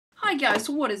Hi guys,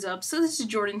 what is up? So this is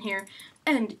Jordan here,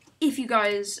 and if you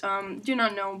guys do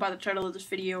not know by the title of this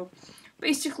video,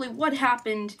 basically what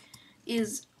happened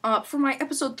is for my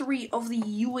episode 3 of the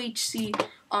UHC,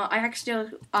 I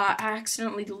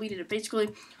accidentally deleted it. Basically,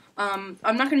 I'm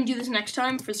not going to do this next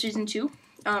time for season 2,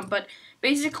 but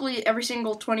basically every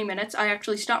single 20 minutes I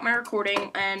actually stopped my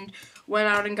recording and went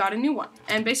out and got a new one.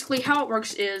 And basically how it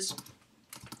works is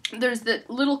there's the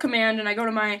little command, and I go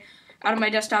to out of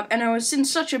my desktop, and I was in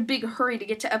such a big hurry to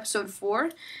get to episode 4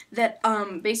 that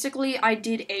basically I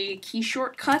did a key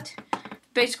shortcut.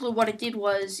 Basically what it did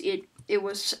was it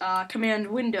was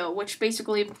command window, which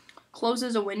basically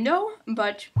closes a window,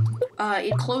 but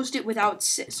it closed it without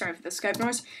sorry for the Skype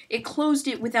noise. It closed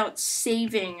it without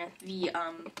saving the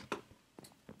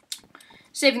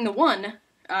saving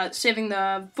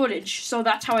the footage. So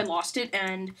that's how I lost it,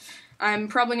 and I'm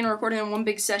probably going to record it in one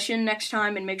big session next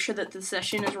time and make sure that the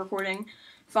session is recording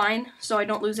fine, so I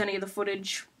don't lose any of the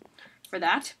footage for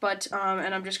that, but,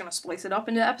 and I'm just going to splice it up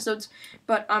into episodes,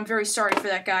 but I'm very sorry for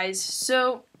that, guys.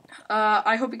 So,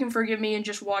 I hope you can forgive me and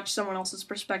just watch someone else's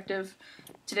perspective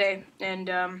today,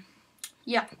 and,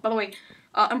 yeah, by the way,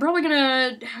 I'm probably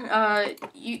going to,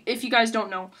 if you guys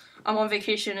don't know, I'm on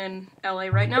vacation in LA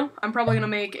right now. I'm probably going to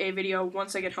make a video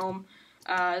once I get home,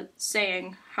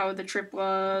 saying how the trip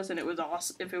was, and it was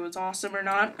awesome, if it was awesome or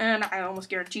not, and I almost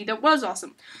guarantee that was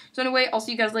awesome. So anyway, I'll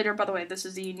see you guys later. By the way, this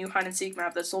is the new hide-and-seek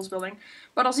map that Soul's building,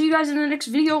 but I'll see you guys in the next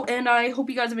video, and I hope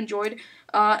you guys have enjoyed,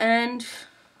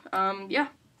 yeah.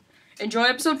 Enjoy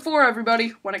episode 4,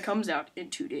 everybody, when it comes out in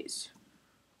 2 days.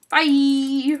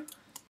 Bye!